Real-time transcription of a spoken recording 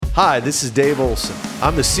Hi, this is Dave Olson.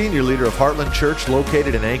 I'm the senior leader of Heartland Church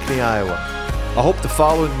located in Ankeny, Iowa. I hope the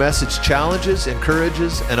following message challenges,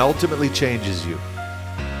 encourages, and ultimately changes you.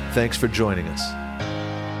 Thanks for joining us.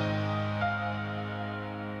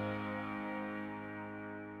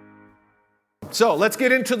 So let's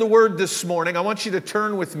get into the Word this morning. I want you to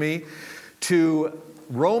turn with me to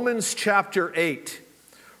Romans chapter 8.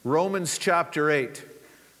 Romans chapter 8.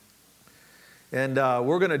 And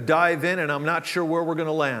we're going to dive in, and I'm not sure where we're going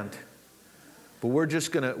to land. But we're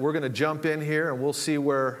going to jump in here, and we'll see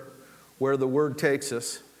where the Word takes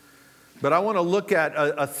us. But I want to look at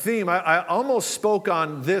a theme. I almost spoke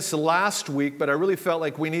on this last week, but I really felt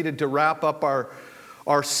like we needed to wrap up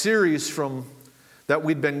our series from that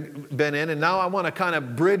we'd been in. And now I want to kind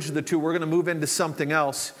of bridge the two. We're going to move into something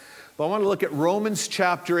else. But I want to look at Romans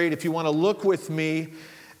chapter 8. If you want to look with me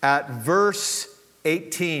at verse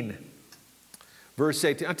 18. Verse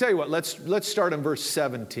 18. I'll tell you what, let's start in verse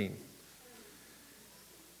 17.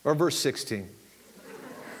 Or verse 16.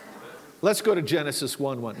 Let's go to Genesis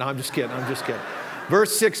 1:1. No, I'm just kidding.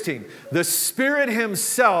 Verse 16. The Spirit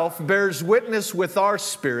Himself bears witness with our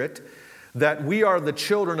spirit that we are the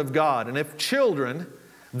children of God. And if children,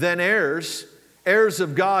 then heirs, heirs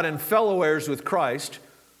of God and fellow heirs with Christ.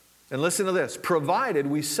 And listen to this. Provided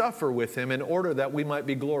we suffer with Him in order that we might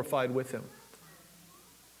be glorified with Him.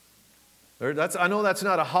 I know that's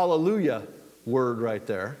not a hallelujah word right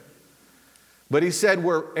there. But he said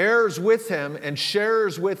we're heirs with Him and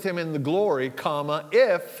sharers with Him in the glory, comma,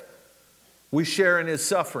 if we share in His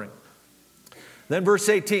suffering. Then verse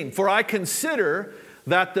 18, for I consider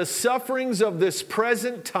that the sufferings of this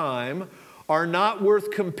present time are not worth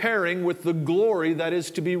comparing with the glory that is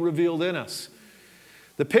to be revealed in us.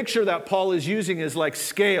 The picture that Paul is using is like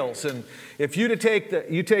scales, and if you take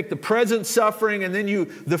the present suffering and then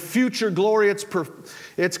the future glory it's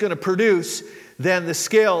going to produce, then the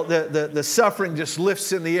scale, the suffering just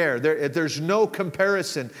lifts in the air. There's no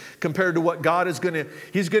comparison compared to what God is going to.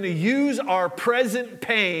 He's going to use our present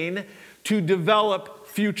pain to develop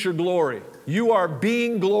future glory. You are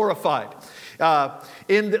being glorified.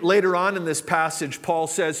 Later on in this passage, Paul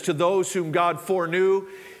says, to those whom God foreknew,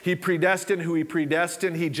 He predestined who He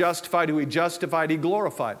predestined, He justified who He justified, He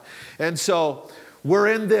glorified. And so we're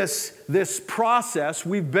in this process.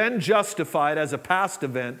 We've been justified as a past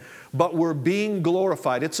event, but we're being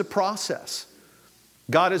glorified. It's a process.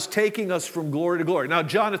 God is taking us from glory to glory. Now,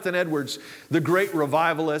 Jonathan Edwards, the great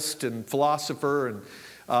revivalist and philosopher,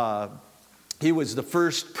 and he was the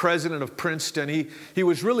first president of Princeton. He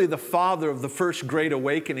was really the father of the first great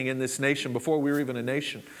awakening in this nation before we were even a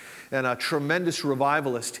nation, and a tremendous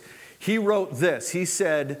revivalist. He wrote this. He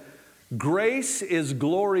said, grace is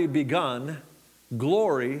glory begun,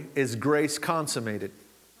 glory is grace consummated.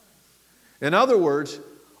 In other words,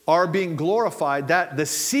 our being glorified, that the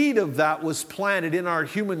seed of that was planted in our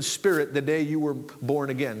human spirit the day you were born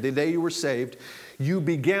again, the day you were saved. You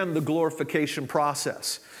began the glorification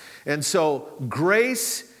process. And so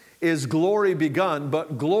grace is glory begun,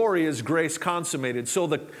 but glory is grace consummated. So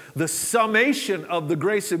the summation of the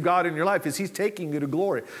grace of God in your life is He's taking you to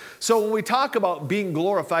glory. So when we talk about being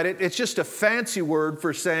glorified, it's just a fancy word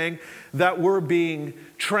for saying that we're being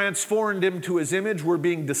transformed into His image, we're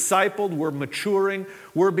being discipled, we're maturing,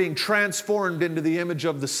 we're being transformed into the image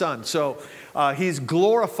of the Son. So He's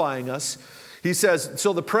glorifying us. He says,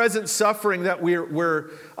 so the present suffering that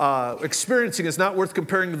we're experiencing is not worth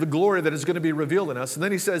comparing to the glory that is going to be revealed in us. And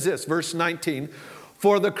then he says this, verse 19,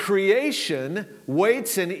 for the creation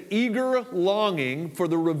waits in eager longing for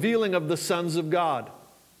the revealing of the sons of God.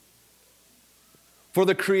 For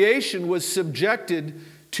the creation was subjected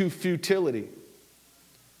to futility.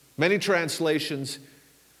 Many translations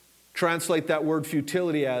translate that word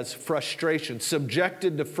futility as frustration,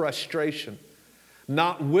 subjected to frustration,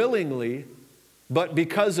 not willingly, but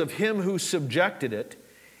because of Him who subjected it,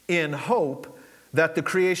 in hope that the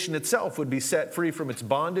creation itself would be set free from its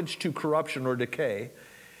bondage to corruption or decay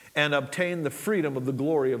and obtain the freedom of the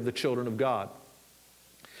glory of the children of God.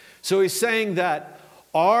 So he's saying that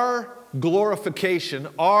our glorification,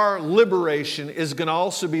 our liberation is going to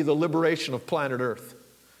also be the liberation of planet Earth.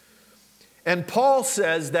 And Paul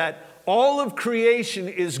says that all of creation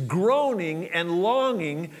is groaning and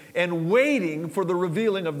longing and waiting for the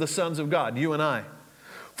revealing of the sons of God, you and I.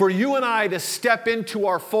 For you and I to step into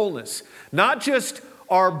our fullness, not just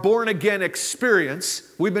our born-again experience.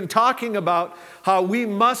 We've been talking about how we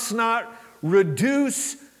must not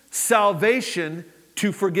reduce salvation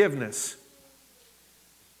to forgiveness.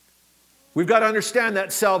 We've got to understand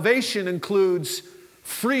that salvation includes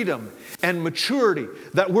freedom, and maturity,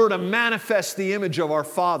 that we're to manifest the image of our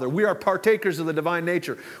Father. We are partakers of the divine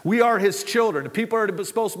nature. We are His children. People are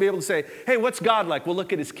supposed to be able to say, hey, what's God like? Well,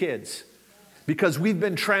 look at His kids. Because we've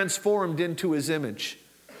been transformed into His image.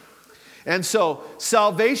 And so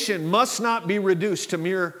salvation must not be reduced to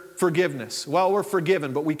mere forgiveness. Well, we're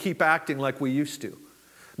forgiven, but we keep acting like we used to.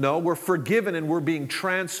 No, we're forgiven and we're being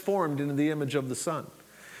transformed into the image of the Son.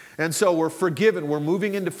 And so we're forgiven, we're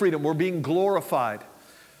moving into freedom, we're being glorified.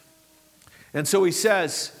 And so he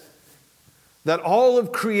says that all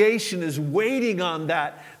of creation is waiting on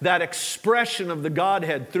that expression of the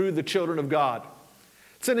Godhead through the children of God.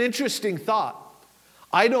 It's an interesting thought.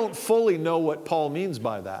 I don't fully know what Paul means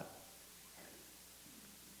by that.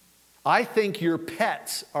 I think your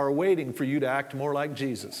pets are waiting for you to act more like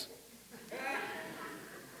Jesus.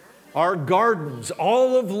 Our gardens,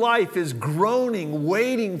 all of life is groaning,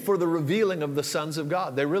 waiting for the revealing of the sons of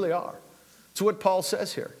God. They really are. That's what Paul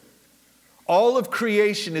says here. All of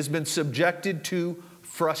creation has been subjected to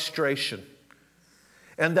frustration.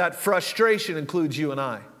 And that frustration includes you and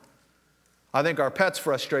I. I think our pet's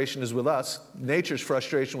frustration is with us, nature's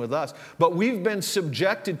frustration with us. But we've been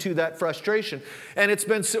subjected to that frustration. And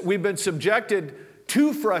we've been subjected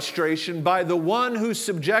to frustration by the one who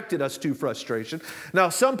subjected us to frustration. Now,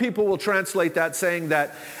 some people will translate that saying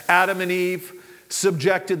that Adam and Eve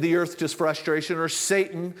subjected the earth to frustration, or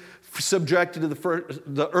Satan subjected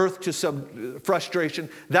the earth to frustration.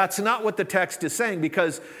 That's not what the text is saying,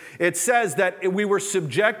 because it says that we were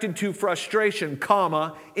subjected to frustration,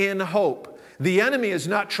 in hope. The enemy is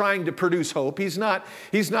not trying to produce hope. He's not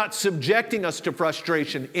subjecting us to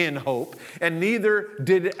frustration in hope. And neither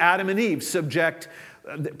did Adam and Eve subject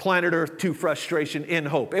planet Earth to frustration in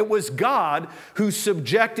hope. It was God who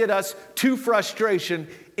subjected us to frustration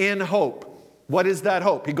in hope. What is that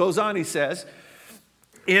hope? He goes on, he says,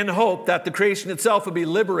 in hope that the creation itself would be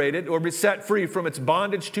liberated or be set free from its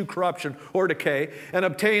bondage to corruption or decay and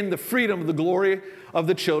obtain the freedom of the glory of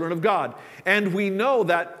the children of God. And we know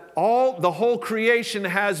that the whole creation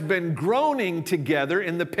has been groaning together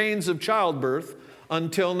in the pains of childbirth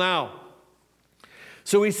until now.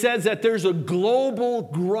 So he says that there's a global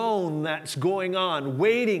groan that's going on,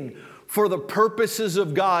 waiting for the purposes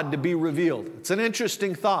of God to be revealed. It's an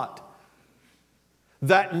interesting thought.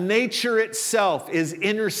 That nature itself is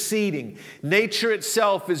interceding. Nature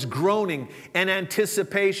itself is groaning in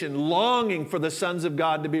anticipation, longing for the sons of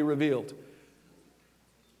God to be revealed.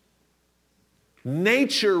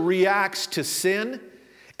 Nature reacts to sin,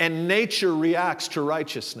 and nature reacts to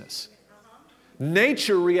righteousness.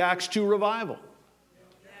 Nature reacts to revival.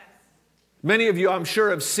 Many of you, I'm sure,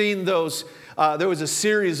 have seen those. There was a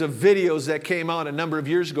series of videos that came out a number of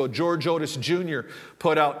years ago. George Otis Jr.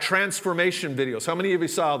 put out transformation videos. How many of you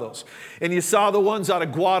saw those? And you saw the ones out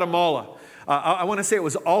of Guatemala. I want to say it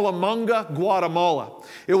was Alamonga, Guatemala.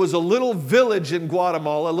 It was a little village in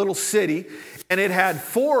Guatemala, a little city, and it had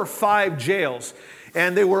 4 or 5 jails.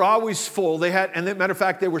 And they were always full. And as a matter of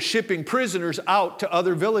fact, they were shipping prisoners out to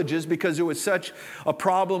other villages because there was such a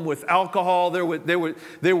problem with alcohol.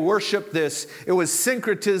 They worshiped this. It was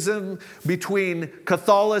syncretism between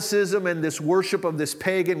Catholicism and this worship of this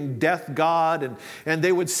pagan death god. And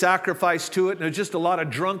they would sacrifice to it. And there was just a lot of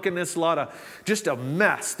drunkenness, just a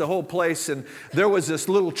mess, the whole place. And there was this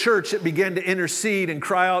little church that began to intercede and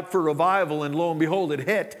cry out for revival. And lo and behold, it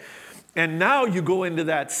hit. And now you go into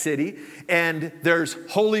that city and there's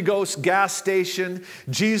Holy Ghost gas station,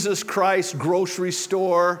 Jesus Christ grocery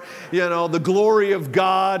store, the glory of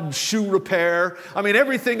God shoe repair. I mean,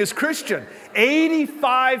 everything is Christian.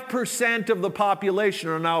 85% of the population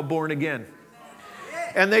are now born again.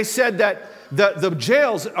 And they said that the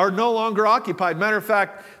jails are no longer occupied. Matter of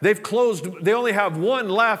fact, they've closed. They only have one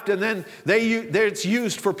left, and then it's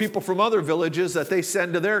used for people from other villages that they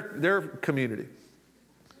send to their community.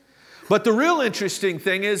 But the real interesting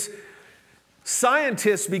thing is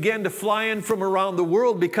scientists began to fly in from around the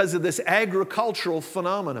world because of this agricultural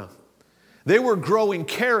phenomena. They were growing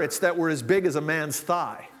carrots that were as big as a man's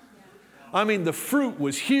thigh. I mean, the fruit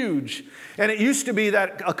was huge. And it used to be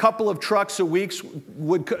that a couple of trucks a week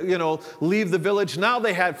would, leave the village. Now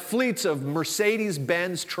they have fleets of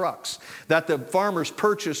Mercedes-Benz trucks that the farmers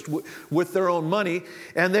purchased with their own money.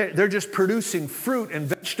 And they're just producing fruit and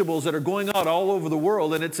vegetables that are going out all over the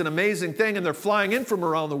world. And it's an amazing thing. And they're flying in from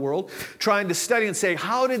around the world trying to study and say,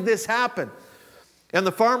 how did this happen? And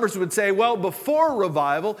the farmers would say, well, before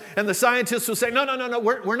revival, and the scientists would say, no,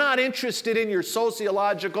 we're not interested in your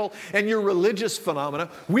sociological and your religious phenomena.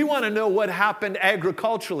 We want to know what happened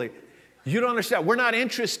agriculturally. You don't understand. We're not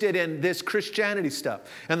interested in this Christianity stuff.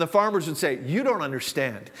 And the farmers would say, you don't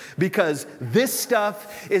understand, because this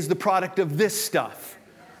stuff is the product of this stuff.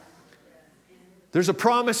 There's a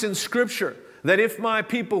promise in Scripture that if my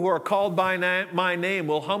people who are called by my name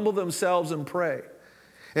will humble themselves and pray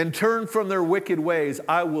and turn from their wicked ways,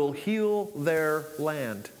 I will heal their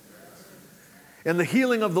land. And the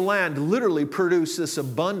healing of the land literally produced this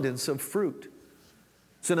abundance of fruit.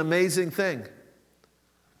 It's an amazing thing.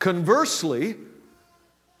 Conversely,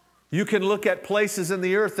 you can look at places in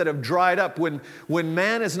the earth that have dried up when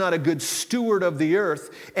man is not a good steward of the earth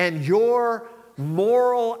and your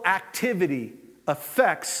moral activity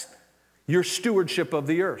affects your stewardship of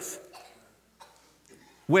the earth.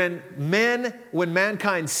 When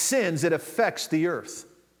mankind sins, it affects the earth.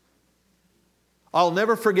 I'll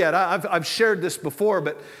never forget, I've shared this before,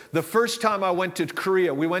 but the first time I went to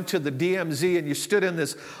Korea, we went to the DMZ and you stood in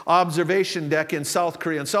this observation deck in South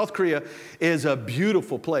Korea. And South Korea is a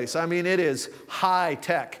beautiful place. I mean, it is high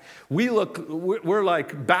tech. We're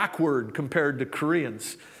like backward compared to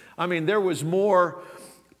Koreans. I mean, there was more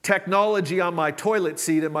technology on my toilet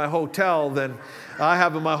seat in my hotel than I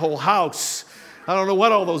have in my whole house. I don't know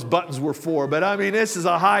what all those buttons were for, but I mean, this is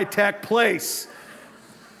a high tech place.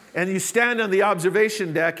 And you stand on the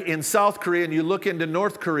observation deck in South Korea and you look into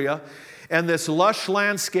North Korea and this lush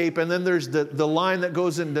landscape, and then there's the line that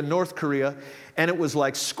goes into North Korea, and it was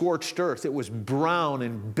like scorched earth. It was brown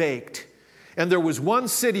and baked. And there was one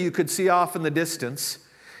city you could see off in the distance,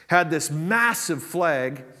 had this massive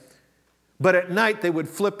flag, but at night they would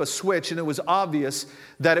flip a switch and it was obvious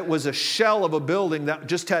that it was a shell of a building that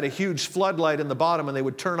just had a huge floodlight in the bottom, and they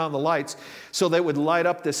would turn on the lights so they would light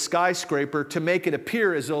up this skyscraper to make it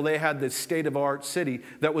appear as though they had this state-of-the-art city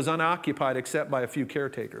that was unoccupied except by a few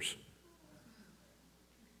caretakers.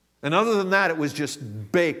 And other than that, it was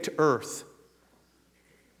just baked earth.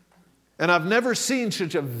 And I've never seen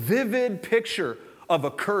such a vivid picture of a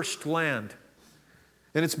cursed land.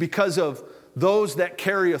 And it's because of those that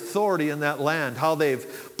carry authority in that land, how they've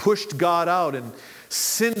pushed God out and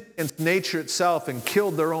sinned against nature itself and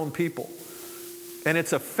killed their own people. And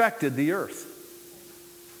it's affected the earth.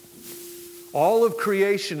 All of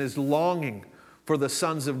creation is longing for the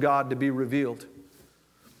sons of God to be revealed.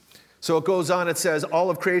 So it goes on, it says, all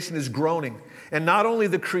of creation is groaning. And not only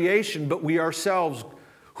the creation, but we ourselves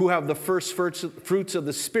who have the first fruits of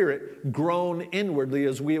the Spirit groan inwardly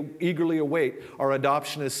as we eagerly await our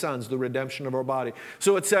adoption as sons, the redemption of our body.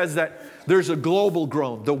 So it says that there's a global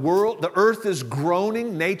groan. The earth is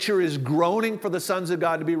groaning, nature is groaning for the sons of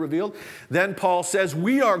God to be revealed. Then Paul says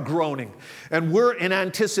we are groaning, and we're in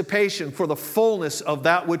anticipation for the fullness of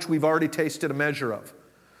that which we've already tasted a measure of.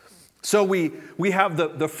 So we have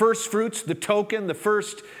the first fruits, the token, the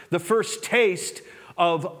first taste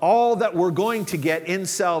of all that we're going to get in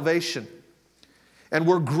salvation. And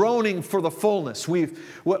we're groaning for the fullness. We've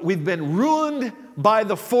been ruined by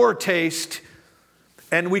the foretaste,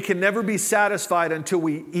 and we can never be satisfied until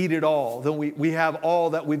we eat it all. Then we have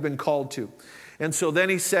all that we've been called to. And so then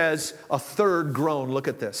he says a third groan. Look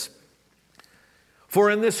at this. For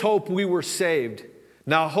in this hope we were saved.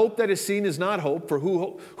 Now, hope that is seen is not hope, for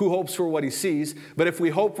who hopes for what he sees? But if we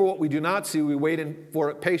hope for what we do not see, we wait for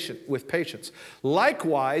it with patience.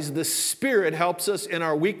 Likewise, the Spirit helps us in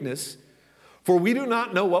our weakness, for we do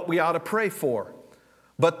not know what we ought to pray for.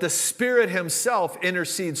 But the Spirit himself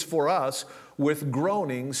intercedes for us with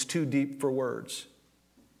groanings too deep for words.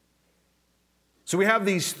 So we have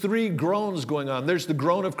these three groans going on. There's the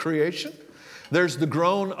groan of creation. There's the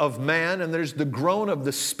groan of man, and there's the groan of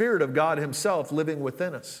the Spirit of God himself living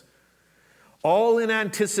within us. All in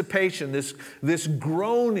anticipation, this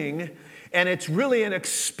groaning, and it's really an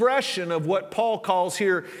expression of what Paul calls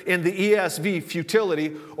here in the ESV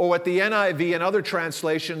futility, or what the NIV and other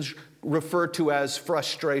translations refer to as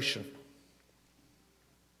frustration.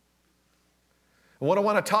 And what I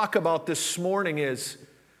want to talk about this morning is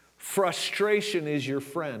frustration is your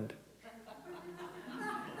friend.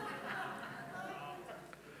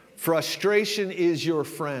 Frustration is your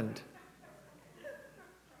friend.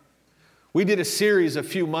 We did a series a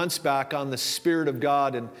few months back on the Spirit of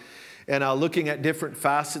God and looking at different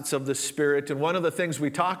facets of the Spirit. And one of the things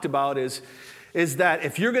we talked about is that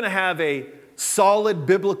if you're going to have a solid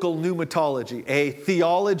biblical pneumatology, a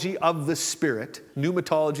theology of the Spirit,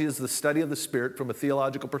 pneumatology is the study of the Spirit from a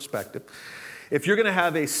theological perspective. If you're going to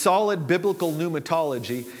have a solid biblical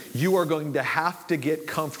pneumatology, you are going to have to get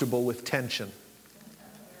comfortable with tension.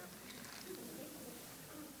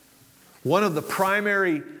 One of the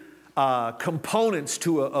primary components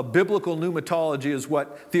to a biblical pneumatology is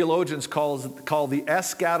what theologians call the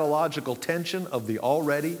eschatological tension of the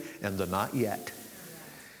already and the not yet.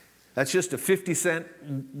 That's just a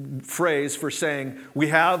 50-cent phrase for saying we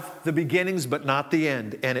have the beginnings but not the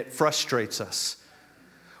end, and it frustrates us.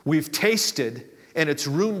 We've tasted, and it's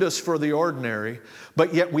ruined us for the ordinary,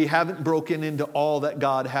 but yet we haven't broken into all that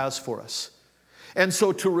God has for us. And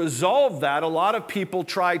so to resolve that, a lot of people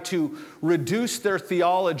try to reduce their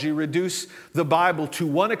theology, reduce the Bible to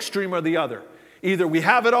one extreme or the other. Either we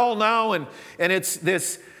have it all now, and it's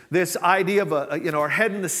this idea of our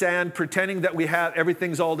head in the sand, pretending that we have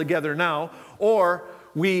everything's all together now, or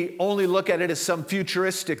we only look at it as some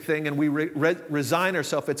futuristic thing and we resign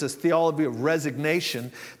ourselves. It's a theology of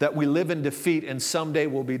resignation that we live in defeat and someday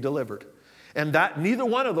we'll be delivered. And that neither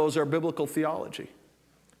one of those are biblical theology.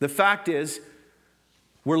 The fact is,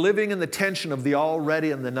 we're living in the tension of the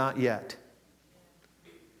already and the not yet.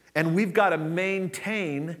 And we've got to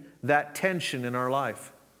maintain that tension in our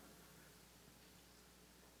life.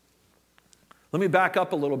 Let me back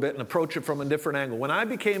up a little bit and approach it from a different angle. When I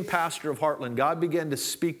became pastor of Heartland, God began to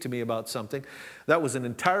speak to me about something that was an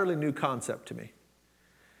entirely new concept to me.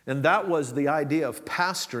 And that was the idea of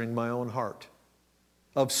pastoring my own heart,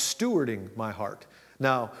 of stewarding my heart.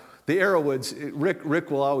 Now, the Arrowwoods,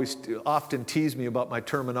 Rick will always often tease me about my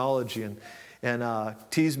terminology and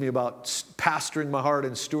tease me about pastoring my heart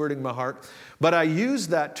and stewarding my heart. But I use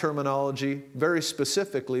that terminology very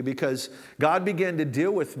specifically because God began to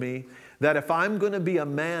deal with me that if I'm going to be a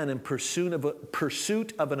man in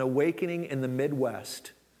pursuit of an awakening in the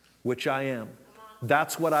Midwest, which I am,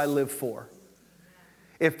 that's what I live for.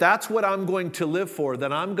 If that's what I'm going to live for,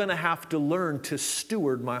 then I'm going to have to learn to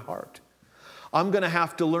steward my heart. I'm going to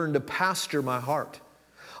have to learn to pastor my heart.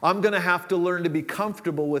 I'm going to have to learn to be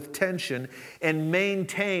comfortable with tension and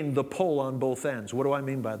maintain the pull on both ends. What do I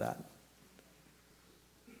mean by that?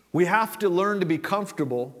 We have to learn to be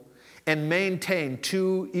comfortable and maintain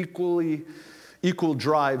two equal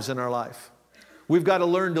drives in our life. We've got to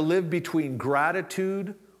learn to live between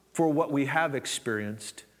gratitude for what we have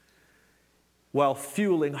experienced while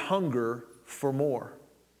fueling hunger for more.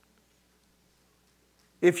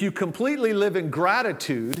 If you completely live in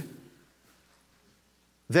gratitude,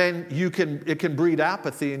 then it can breed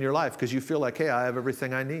apathy in your life because you feel like, hey, I have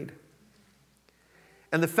everything I need.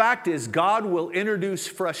 And the fact is, God will introduce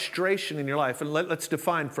frustration in your life. And let's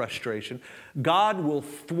define frustration. God will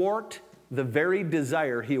thwart the very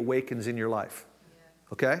desire He awakens in your life.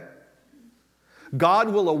 Okay? God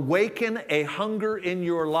will awaken a hunger in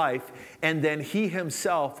your life, and then He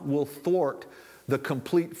Himself will thwart the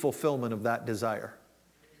complete fulfillment of that desire.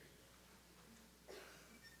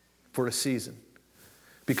 For a season.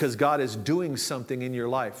 Because God is doing something in your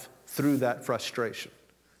life through that frustration.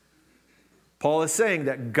 Paul is saying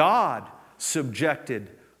that God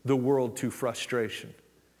subjected the world to frustration.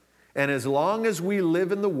 And as long as we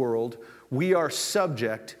live in the world, we are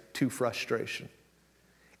subject to frustration.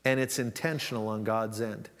 And it's intentional on God's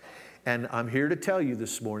end. And I'm here to tell you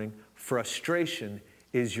this morning, frustration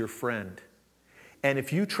is your friend. And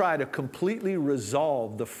if you try to completely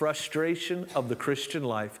resolve the frustration of the Christian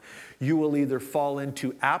life, you will either fall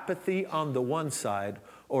into apathy on the one side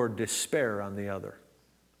or despair on the other.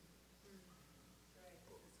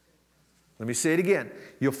 Let me say it again.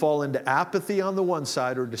 You'll fall into apathy on the one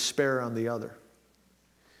side or despair on the other.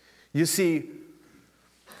 You see,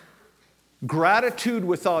 gratitude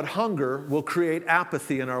without hunger will create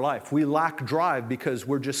apathy in our life. We lack drive because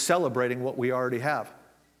we're just celebrating what we already have.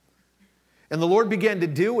 And the Lord began to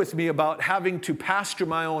deal with me about having to pastor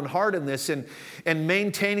my own heart in this and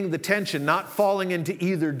maintaining the tension, not falling into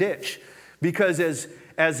either ditch. Because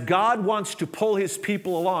as God wants to pull His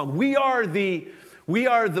people along, we are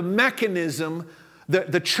the mechanism,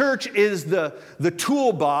 the church is the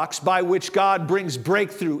toolbox by which God brings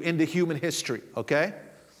breakthrough into human history, okay?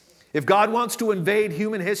 If God wants to invade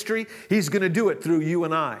human history, He's going to do it through you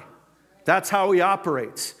and I. That's how He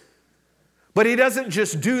operates. But He doesn't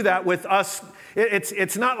just do that with us.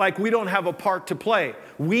 It's not like we don't have a part to play.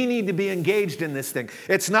 We need to be engaged in this thing.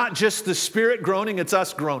 It's not just the Spirit groaning, it's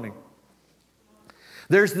us groaning.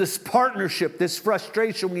 There's this partnership, this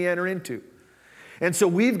frustration we enter into. And so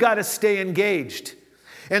we've got to stay engaged.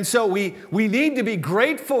 And so we need to be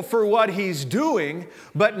grateful for what He's doing,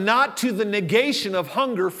 but not to the negation of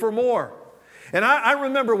hunger for more. And I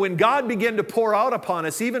remember when God began to pour out upon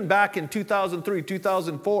us, even back in 2003,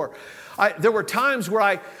 2004, there were times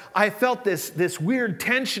where I felt this weird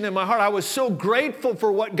tension in my heart. I was so grateful for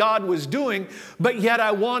what God was doing, but yet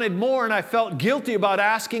I wanted more, and I felt guilty about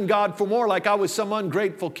asking God for more, like I was some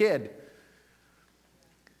ungrateful kid.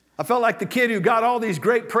 I felt like the kid who got all these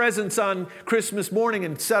great presents on Christmas morning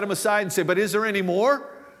and set them aside and said, but is there any more?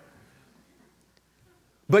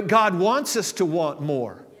 But God wants us to want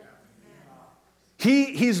more.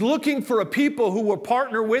 He's looking for a people who will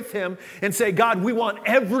partner with him and say, God, we want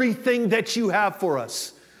everything that you have for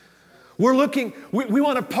us. We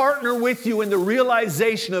want to partner with you in the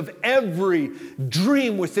realization of every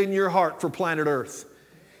dream within your heart for planet Earth.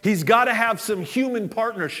 He's got to have some human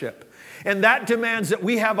partnership. And that demands that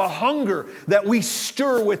we have a hunger that we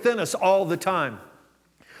stir within us all the time.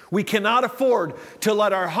 We cannot afford to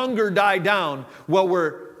let our hunger die down while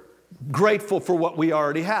we're grateful for what we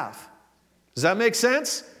already have. Does that make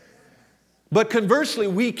sense? But conversely,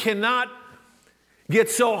 we cannot get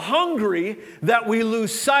so hungry that we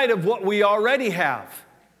lose sight of what we already have.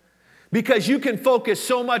 Because you can focus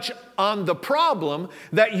so much on the problem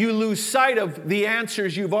that you lose sight of the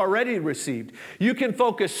answers you've already received. You can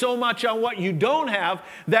focus so much on what you don't have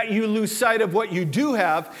that you lose sight of what you do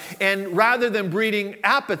have. And rather than breeding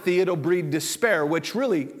apathy, it'll breed despair, which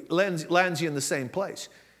really lands you in the same place.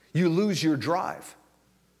 You lose your drive.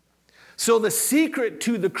 So the secret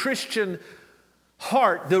to the Christian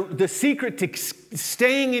heart, the secret to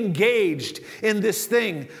staying engaged in this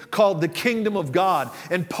thing called the kingdom of God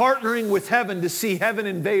and partnering with heaven to see heaven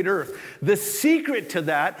invade earth, the secret to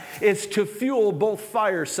that is to fuel both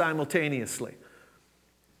fires simultaneously.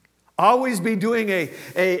 Always be doing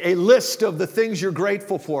a list of the things you're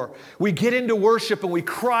grateful for. We get into worship and we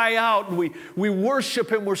cry out and we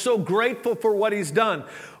worship Him. We're so grateful for what He's done.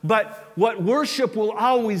 But what worship will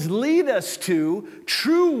always lead us to,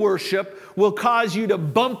 true worship, will cause you to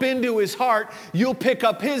bump into His heart. You'll pick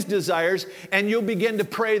up His desires and you'll begin to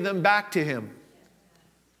pray them back to Him.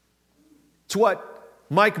 It's what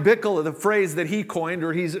Mike Bickle, the phrase that he coined,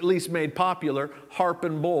 or he's at least made popular, harp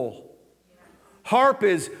and bowl. Harp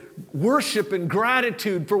is worship and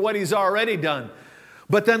gratitude for what He's already done.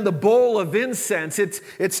 But then the bowl of incense,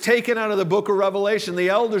 it's taken out of the book of Revelation. The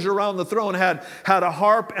elders around the throne had a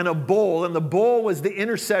harp and a bowl. And the bowl was the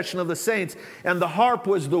intercession of the saints. And the harp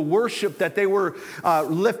was the worship that they were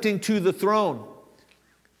lifting to the throne.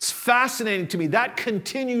 It's fascinating to me. That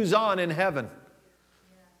continues on in heaven.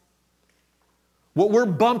 What we're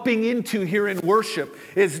bumping into here in worship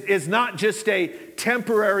is not just a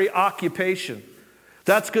temporary occupation.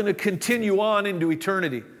 That's going to continue on into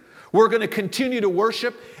eternity. We're going to continue to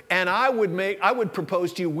worship, and I would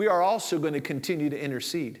propose to you, we are also going to continue to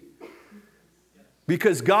intercede.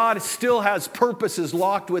 Because God still has purposes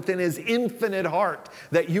locked within His infinite heart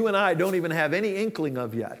that you and I don't even have any inkling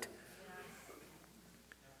of yet.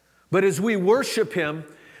 But as we worship Him,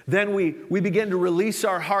 then we begin to release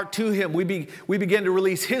our heart to Him. We begin to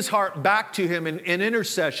release His heart back to Him in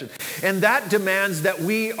intercession. And that demands that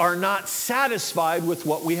we are not satisfied with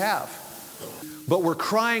what we have. But we're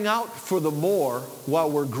crying out for the more while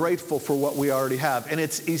we're grateful for what we already have. And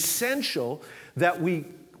it's essential that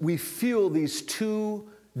we feel these two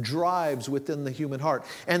drives within the human heart.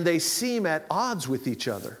 And they seem at odds with each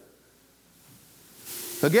other.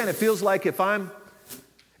 Again, it feels like if I'm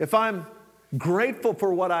grateful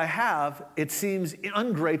for what I have, it seems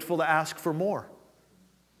ungrateful to ask for more.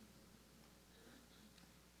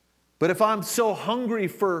 But if I'm so hungry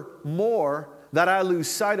for more that I lose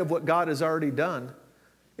sight of what God has already done,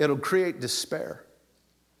 it'll create despair.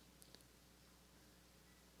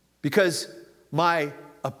 Because my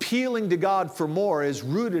appealing to God for more is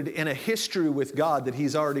rooted in a history with God that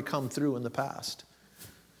He's already come through in the past.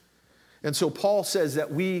 And so Paul says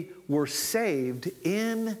that we were saved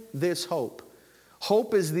in this hope.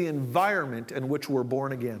 Hope is the environment in which we're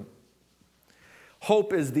born again.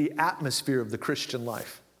 Hope is the atmosphere of the Christian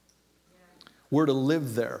life. We're to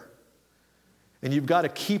live there. And you've got to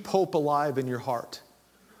keep hope alive in your heart.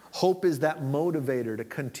 Hope is that motivator to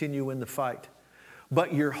continue in the fight.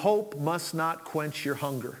 But your hope must not quench your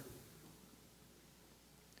hunger.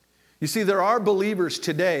 You see, there are believers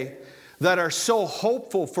today that are so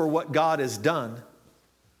hopeful for what God has done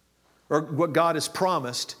or what God has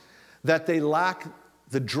promised that they lack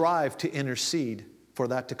the drive to intercede for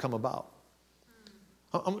that to come about.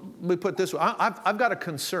 Let me put it this way. I've got a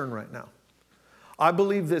concern right now. I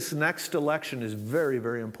believe this next election is very,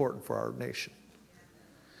 very important for our nation.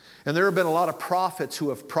 And there have been a lot of prophets who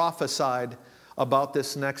have prophesied about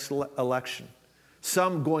this next election.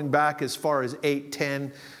 Some going back as far as 8,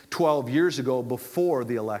 10, 12 years ago before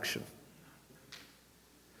the election.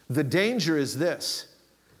 The danger is this,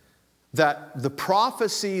 that the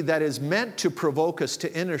prophecy that is meant to provoke us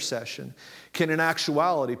to intercession can in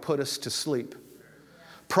actuality put us to sleep.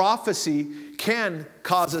 Prophecy can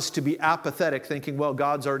cause us to be apathetic, thinking, well,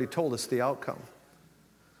 God's already told us the outcome.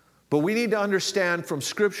 But we need to understand from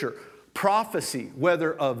Scripture, prophecy,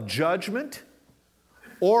 whether of judgment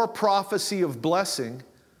or prophecy of blessing,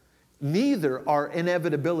 neither are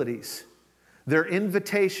inevitabilities. They're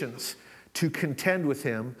invitations to contend with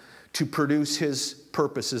him to produce his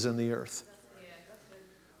purposes in the earth.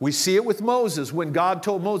 We see it with Moses. When God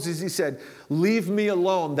told Moses, he said, leave me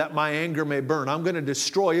alone that my anger may burn. I'm going to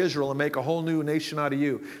destroy Israel and make a whole new nation out of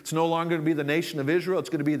you. It's no longer going to be the nation of Israel. It's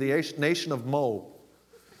going to be the nation of Mo.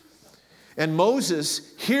 And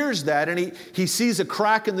Moses hears that and he sees a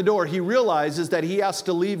crack in the door. He realizes that he has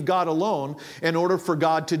to leave God alone in order for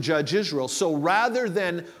God to judge Israel. So rather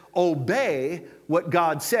than obey what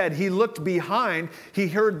God said, he looked behind, he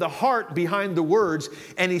heard the heart behind the words,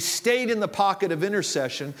 and he stayed in the pocket of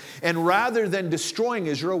intercession. And rather than destroying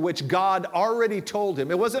Israel, which God already told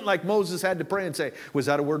him, it wasn't like Moses had to pray and say, was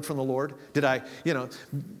that a word from the Lord? Did I,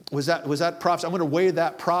 was that prophecy? I'm going to weigh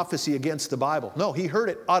that prophecy against the Bible. No, he heard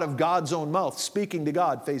it out of God's own mouth, speaking to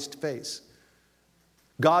God face to face.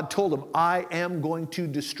 God told him, I am going to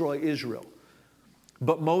destroy Israel.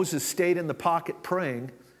 But Moses stayed in the pocket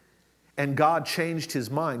praying, and God changed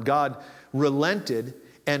his mind. God relented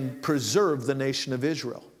and preserved the nation of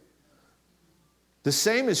Israel. The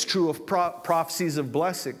same is true of prophecies of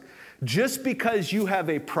blessing. Just because you have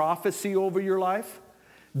a prophecy over your life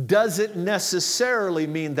doesn't necessarily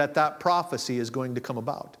mean that that prophecy is going to come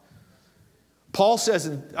about. Paul says,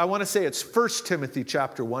 and I want to say it's 1 Timothy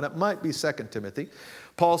chapter 1. It might be 2 Timothy.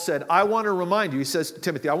 Paul said, I want to remind you, he says to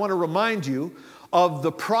Timothy, I want to remind you of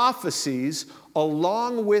the prophecies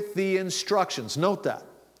along with the instructions. Note that.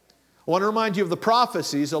 I want to remind you of the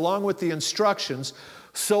prophecies along with the instructions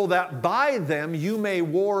so that by them you may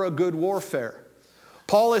war a good warfare.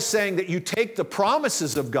 Paul is saying that you take the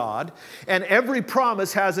promises of God and every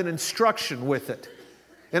promise has an instruction with it.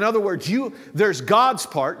 In other words, there's God's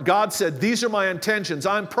part. God said, these are my intentions.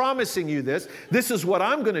 I'm promising you this. This is what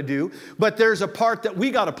I'm going to do. But there's a part that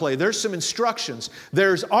we got to play. There's some instructions.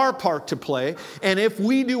 There's our part to play. And if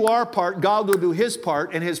we do our part, God will do his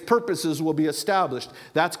part and his purposes will be established.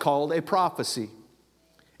 That's called a prophecy.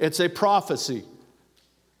 It's a prophecy.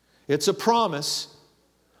 It's a promise,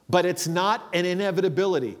 but it's not an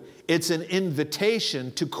inevitability. It's an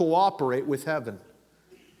invitation to cooperate with heaven.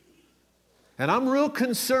 And I'm real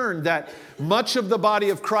concerned that much of the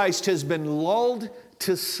body of Christ has been lulled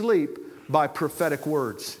to sleep by prophetic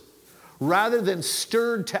words. Rather than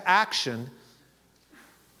stirred to action,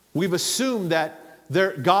 we've assumed that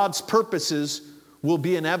God's purposes will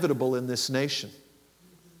be inevitable in this nation.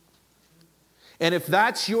 And if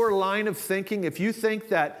that's your line of thinking, if you think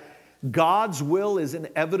that God's will is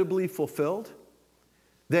inevitably fulfilled,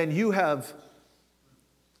 then you've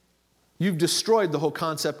destroyed the whole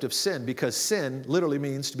concept of sin, because sin literally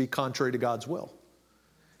means to be contrary to God's will.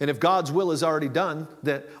 And if God's will is already done,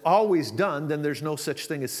 always done, then there's no such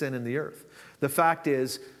thing as sin in the earth. The fact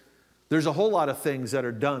is, there's a whole lot of things that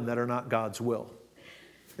are done that are not God's will.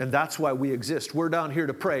 And that's why we exist. We're down here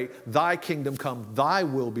to pray, thy kingdom come, thy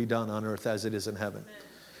will be done on earth as it is in heaven.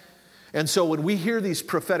 And so when we hear these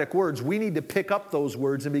prophetic words, we need to pick up those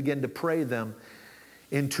words and begin to pray them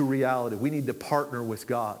into reality. We need to partner with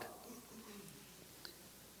God.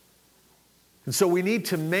 And so we need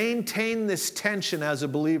to maintain this tension as a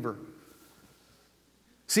believer.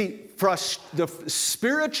 See, the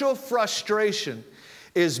spiritual frustration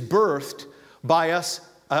is birthed by us,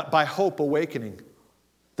 by hope awakening,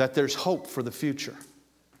 that there's hope for the future.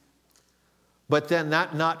 But then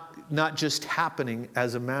that not just happening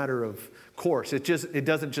as a matter of course. It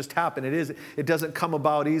doesn't just happen. It doesn't come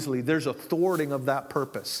about easily. There's a thwarting of that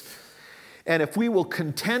purpose. And if we will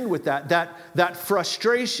contend with that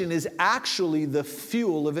frustration is actually the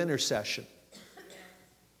fuel of intercession.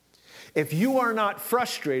 If you are not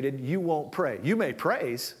frustrated, you won't pray. You may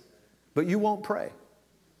praise, but you won't pray.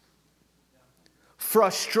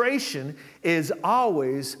 Frustration is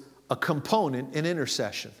always a component in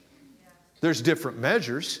intercession. There's different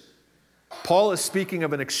measures. Paul is speaking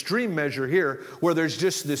of an extreme measure here where there's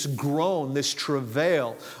just this groan, this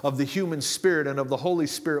travail of the human spirit and of the Holy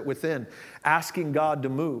Spirit within, asking God to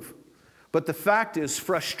move. But the fact is,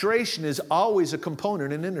 frustration is always a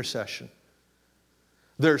component in intercession.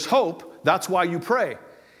 There's hope. That's why you pray.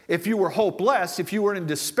 If you were hopeless, if you were in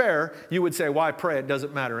despair, you would say, why pray? It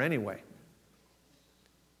doesn't matter anyway.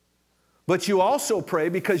 But you also pray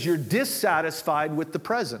because you're dissatisfied with the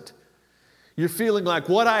present. You're feeling like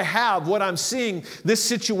what I have, what I'm seeing, this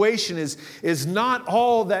situation is not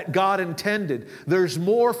all that God intended. There's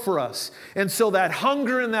more for us. And so that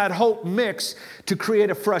hunger and that hope mix to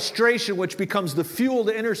create a frustration which becomes the fuel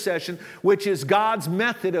to intercession, which is God's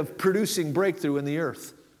method of producing breakthrough in the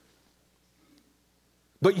earth.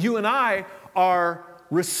 But you and I are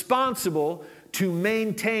responsible to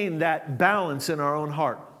maintain that balance in our own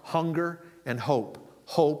heart. Hunger and hope.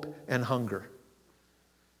 Hope and hunger.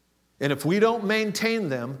 And if we don't maintain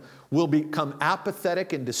them, will become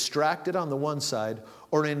apathetic and distracted on the one side,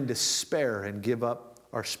 or in despair and give up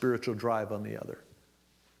our spiritual drive on the other.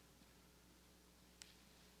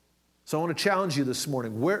 So I want to challenge you this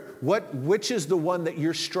morning. Which is the one that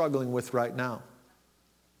you're struggling with right now?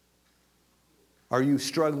 Are you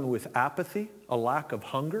struggling with apathy, a lack of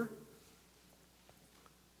hunger?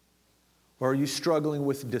 Or are you struggling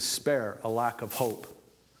with despair, a lack of hope?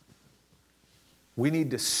 We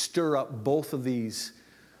need to stir up both of these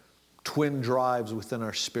twin drives within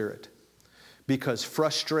our spirit, because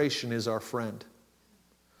frustration is our friend.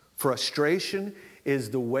 Frustration is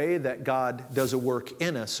the way that God does a work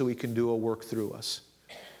in us so He can do a work through us.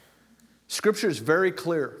 Scripture is very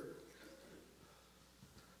clear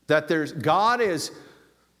that God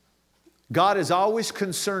is always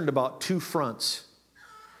concerned about two fronts.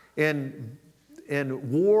 In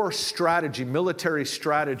war strategy, military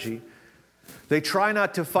strategy, they try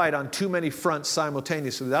not to fight on too many fronts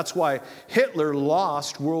simultaneously. That's why Hitler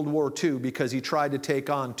lost World War II, because he tried to take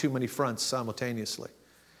on too many fronts simultaneously.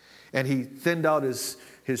 And he thinned out his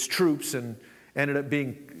troops and ended up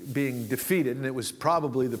being defeated. And it was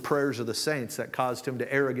probably the prayers of the saints that caused him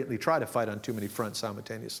to arrogantly try to fight on too many fronts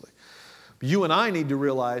simultaneously. You and I need to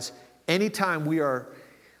realize anytime we're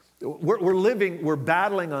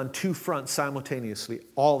battling on two fronts simultaneously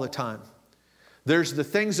all the time. There's the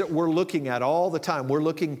things that we're looking at all the time. We're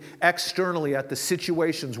looking externally at the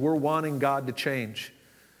situations we're wanting God to change.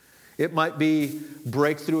 It might be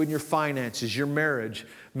breakthrough in your finances, your marriage,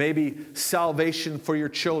 maybe salvation for your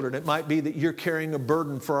children. It might be that you're carrying a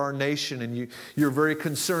burden for our nation and you're very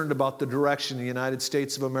concerned about the direction the United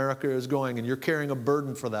States of America is going, and you're carrying a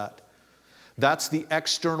burden for that. That's the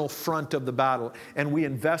external front of the battle. And we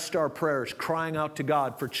invest our prayers crying out to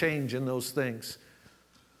God for change in those things.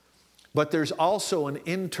 But there's also an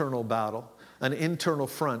internal battle, an internal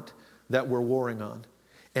front that we're warring on.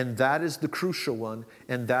 And that is the crucial one,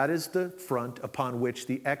 and that is the front upon which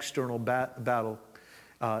the external battle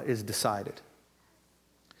is decided.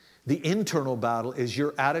 The internal battle is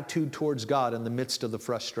your attitude towards God in the midst of the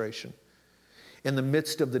frustration, in the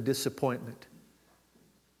midst of the disappointment.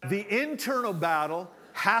 The internal battle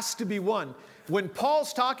has to be won. When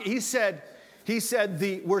Paul's talking, he said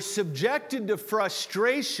we're subjected to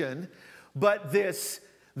frustration, but this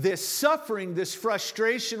suffering, this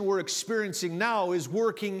frustration we're experiencing now is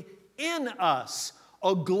working in us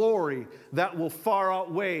a glory that will far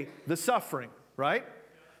outweigh the suffering, right?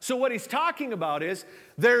 So what he's talking about is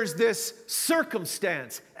there's this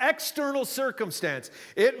circumstance, external circumstance.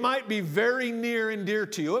 It might be very near and dear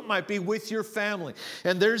to you. It might be with your family.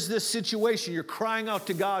 And there's this situation you're crying out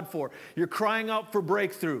to God for. You're crying out for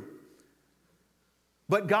breakthrough.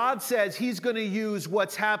 But God says He's going to use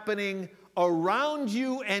what's happening around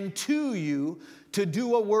you and to you to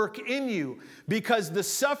do a work in you, because the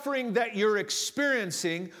suffering that you're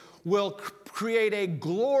experiencing will create a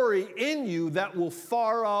glory in you that will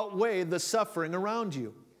far outweigh the suffering around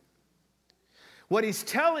you. What he's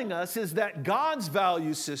telling us is that God's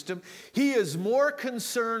value system, He is more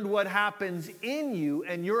concerned what happens in you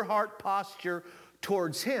and your heart posture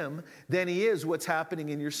towards Him than He is what's happening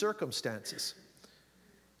in your circumstances.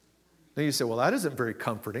 Now you say, well, that isn't very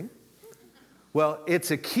comforting. Well,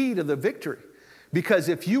 it's a key to the victory. Because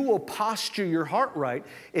if you will posture your heart right,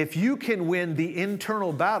 if you can win the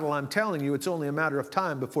internal battle, I'm telling you, it's only a matter of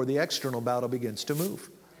time before the external battle begins to move.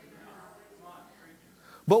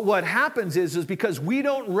 But what happens is because we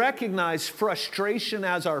don't recognize frustration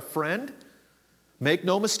as our friend, make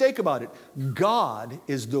no mistake about it, God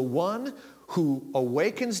is the one who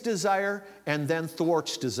awakens desire and then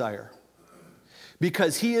thwarts desire.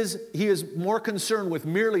 Because he is more concerned with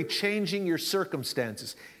merely changing your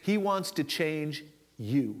circumstances. He wants to change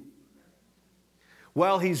you.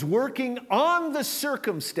 While He's working on the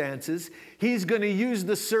circumstances, He's going to use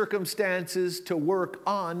the circumstances to work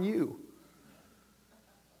on you.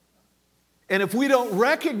 And if we don't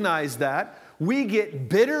recognize that, we get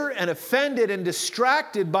bitter and offended and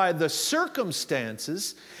distracted by the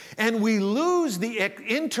circumstances, and we lose the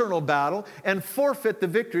internal battle and forfeit the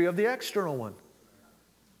victory of the external one.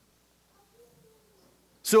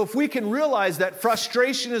 So if we can realize that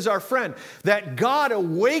frustration is our friend, that God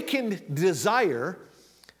awakened desire,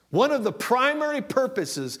 one of the primary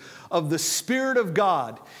purposes of the Spirit of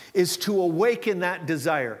God is to awaken that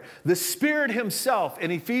desire. The Spirit Himself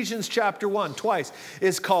in Ephesians chapter 1, twice,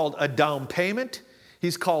 is called a down payment.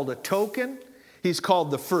 He's called a token. He's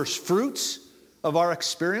called the first fruits of our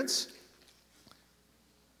experience.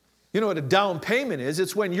 You know what a down payment is?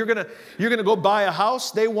 It's when you're gonna go buy a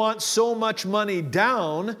house. They want so much money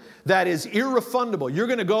down that is irrefundable. You're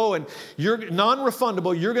gonna go and you're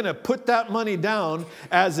non-refundable. You're gonna put that money down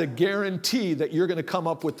as a guarantee that you're gonna come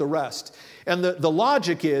up with the rest. And the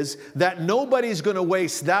logic is that nobody's going to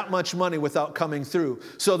waste that much money without coming through.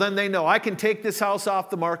 So then they know, I can take this house off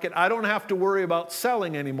the market. I don't have to worry about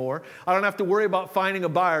selling anymore. I don't have to worry about finding a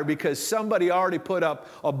buyer because somebody already put up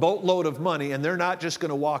a boatload of money and they're not just going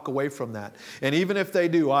to walk away from that. And even if they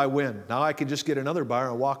do, I win. Now I can just get another buyer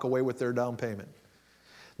and walk away with their down payment.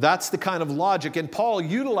 That's the kind of logic. And Paul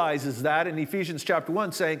utilizes that in Ephesians chapter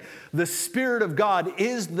 1, saying the Spirit of God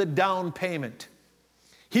is the down payment.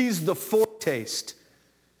 He's the foretaste.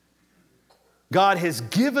 God has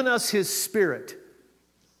given us His Spirit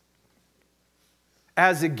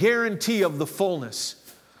as a guarantee of the fullness.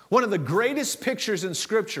 One of the greatest pictures in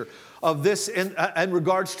Scripture of this in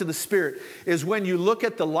regards to the Spirit is when you look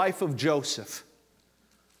at the life of Joseph.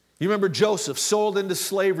 You remember Joseph, sold into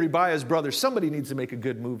slavery by his brothers. Somebody needs to make a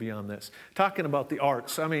good movie on this. Talking about the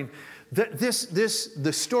arts. I mean,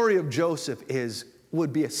 the story of Joseph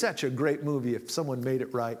would be such a great movie if someone made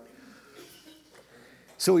it right.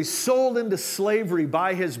 So he's sold into slavery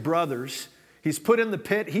by his brothers. He's put in the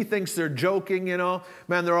pit. He thinks they're joking, you know.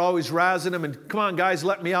 Man, they're always razzing him. And come on, guys,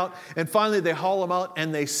 let me out. And finally they haul him out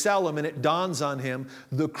and they sell him. And it dawns on him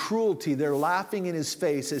the cruelty. They're laughing in his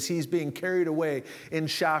face as he's being carried away in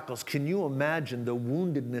shackles. Can you imagine the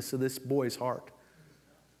woundedness of this boy's heart?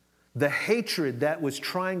 The hatred that was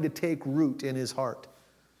trying to take root in his heart.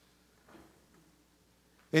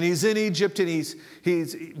 And he's in Egypt, and he's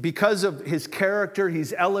because of his character,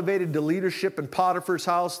 he's elevated to leadership in Potiphar's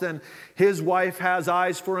house. Then his wife has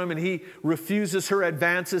eyes for him, and he refuses her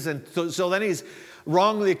advances. And so then he's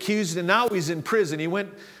wrongly accused, and now he's in prison. He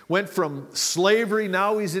went from slavery,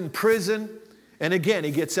 now he's in prison. And again,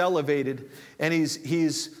 he gets elevated, and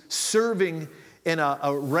he's serving in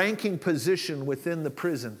a ranking position within the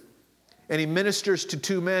prison. And he ministers to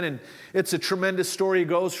two men, and it's a tremendous story. He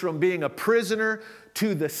goes from being a prisoner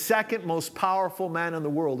to the second most powerful man in the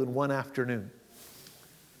world in one afternoon.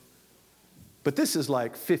 But this is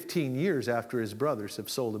like 15 years after his brothers have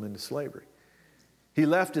sold him into slavery. He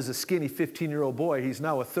left as a skinny 15-year-old boy. He's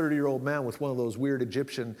now a 30-year-old man with one of those weird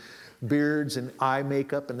Egyptian beards and eye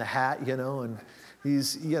makeup and the hat, you know, and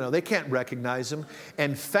they can't recognize him.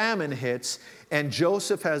 And famine hits, and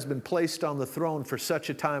Joseph has been placed on the throne for such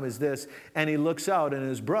a time as this, and he looks out, and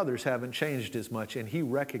his brothers haven't changed as much, and he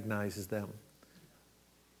recognizes them.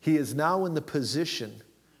 He is now in the position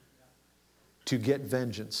to get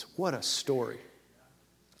vengeance. What a story.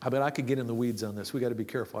 I bet I could get in the weeds on this. We got to be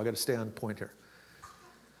careful. I got to stay on point here.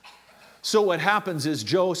 So what happens is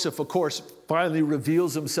Joseph, of course, finally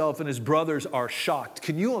reveals himself, and his brothers are shocked.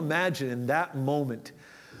 Can you imagine in that moment,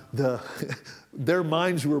 their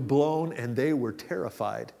minds were blown and they were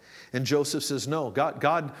terrified. And Joseph says, no,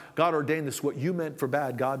 God ordained this. What you meant for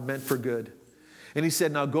bad, God meant for good. And he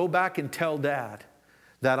said, now go back and tell Dad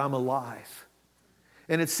that I'm alive.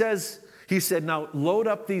 And it says, he said, now load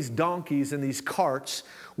up these donkeys and these carts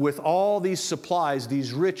with all these supplies,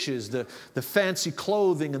 these riches, the fancy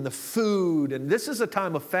clothing and the food. And this is a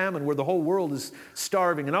time of famine where the whole world is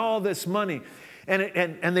starving and all this money.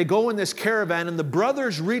 And they go in this caravan, and the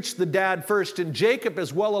brothers reach the dad first, and Jacob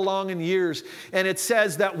is well along in years. And it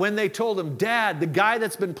says that when they told him, Dad, the guy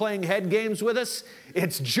that's been playing head games with us,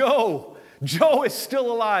 it's Joe. Joe is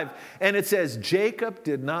still alive. And it says, Jacob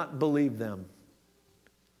did not believe them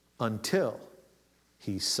until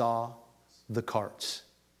he saw the carts.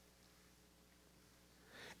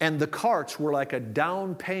 And the carts were like a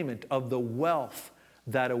down payment of the wealth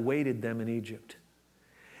that awaited them in Egypt.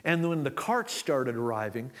 And when the carts started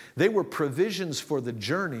arriving, they were provisions for the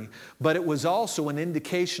journey, but it was also an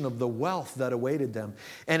indication of the wealth that awaited them.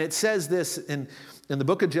 And it says this in the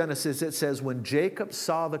book of Genesis, it says, when Jacob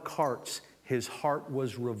saw the carts, his heart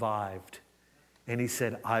was revived. And he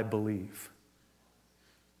said, I believe.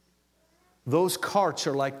 Those carts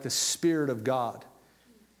are like the Spirit of God.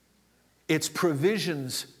 It's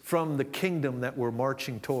provisions from the kingdom that we're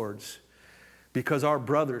marching towards because our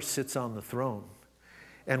brother sits on the throne.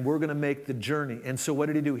 And we're going to make the journey. And so what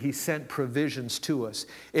did he do? He sent provisions to us.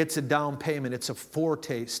 It's a down payment. It's a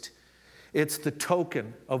foretaste. It's the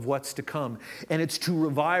token of what's to come. And it's to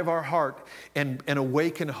revive our heart and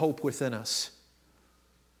awaken hope within us.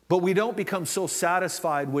 But we don't become so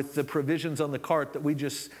satisfied with the provisions on the cart that we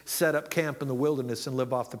just set up camp in the wilderness and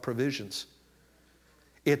live off the provisions.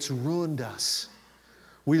 It's ruined us.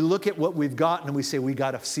 We look at what we've gotten and we say, we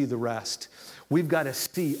got to see the rest. We've got to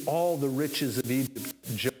see all the riches of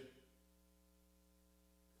Egypt.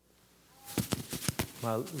 Am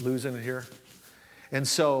I losing it here? And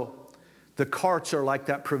so the carts are like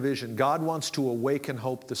that provision. God wants to awaken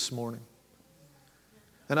hope this morning.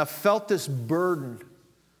 And I've felt this burden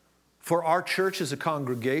for our church as a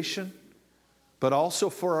congregation, but also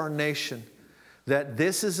for our nation, that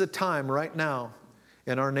this is a time right now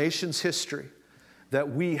in our nation's history that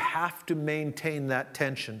we have to maintain that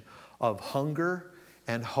tension of hunger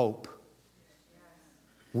and hope.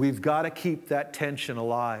 We've got to keep that tension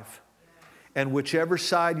alive. And whichever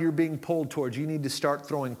side you're being pulled towards, you need to start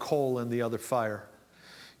throwing coal in the other fire.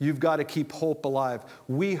 You've got to keep hope alive.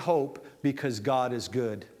 We hope because God is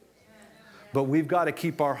good. But we've got to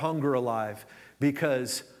keep our hunger alive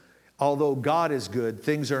because although God is good,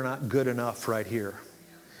 things are not good enough right here.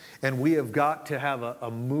 And we have got to have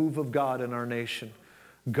a move of God in our nation.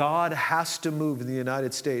 God has to move in the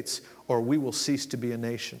United States or we will cease to be a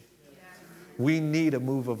nation. We need a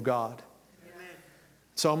move of God.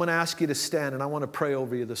 So I'm going to ask you to stand and I want to pray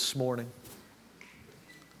over you this morning.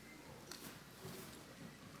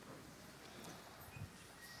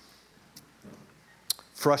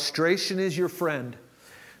 Frustration is your friend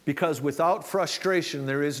because without frustration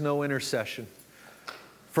there is no intercession.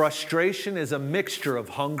 Frustration is a mixture of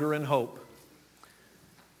hunger and hope.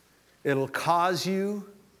 It'll cause you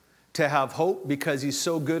to have hope because He's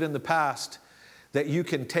so good in the past that you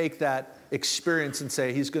can take that experience and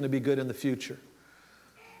say He's going to be good in the future.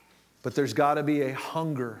 But there's got to be a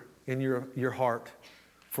hunger in your heart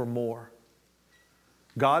for more.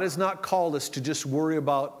 God has not called us to just worry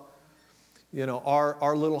about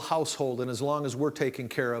our little household, and as long as we're taken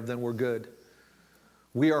care of, then we're good.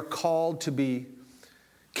 We are called to be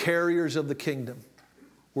carriers of the kingdom.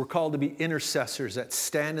 We're called to be intercessors that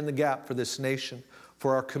stand in the gap for this nation,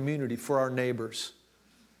 for our community, for our neighbors.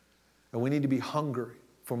 And we need to be hungry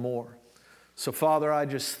for more. So, Father, I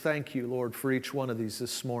just thank you, Lord, for each one of these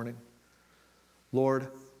this morning. Lord,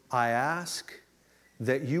 I ask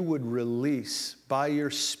that you would release by your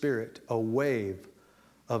Spirit a wave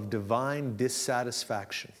of divine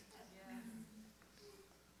dissatisfaction.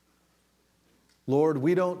 Lord,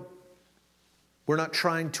 we're not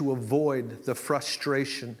trying to avoid the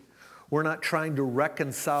frustration. We're not trying to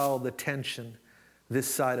reconcile the tension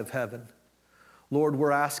this side of heaven. Lord,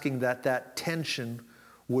 we're asking that that tension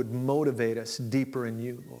would motivate us deeper in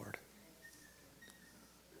you, Lord.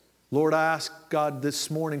 Lord, I ask, God, this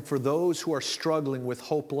morning for those who are struggling with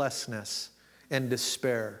hopelessness and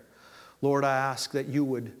despair. Lord, I ask that you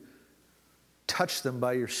would touch them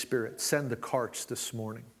by your Spirit. Send the carts this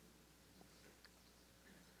morning.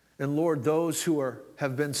 And Lord, those who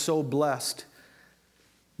have been so blessed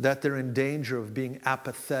that they're in danger of being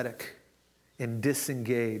apathetic and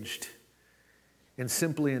disengaged and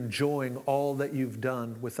simply enjoying all that you've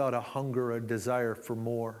done without a hunger or desire for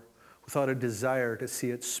more, without a desire to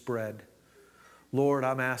see it spread. Lord,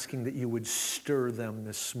 I'm asking that you would stir them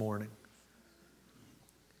this morning.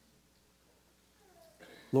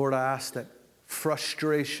 Lord, I ask that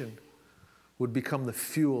frustration would become the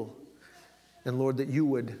fuel. And Lord, that you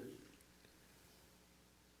would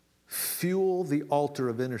fuel the altar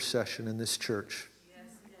of intercession in this church. Yes,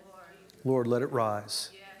 Lord, let it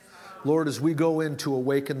rise. Yes, Lord, as we go into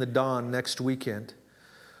Awaken the Dawn next weekend,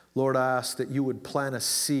 Lord, I ask that you would plant a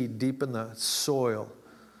seed deep in the soil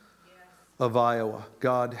of Iowa.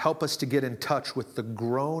 God, help us to get in touch with the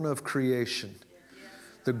groan of creation,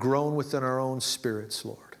 the groan within our own spirits,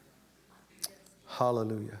 Lord.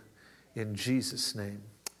 Hallelujah. In Jesus' name,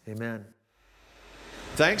 amen.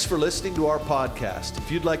 Thanks for listening to our podcast.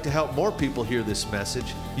 If you'd like to help more people hear this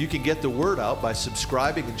message, you can get the word out by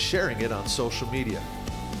subscribing and sharing it on social media.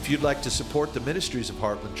 If you'd like to support the ministries of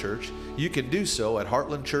Heartland Church, you can do so at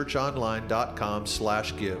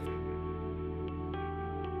heartlandchurchonline.com/give.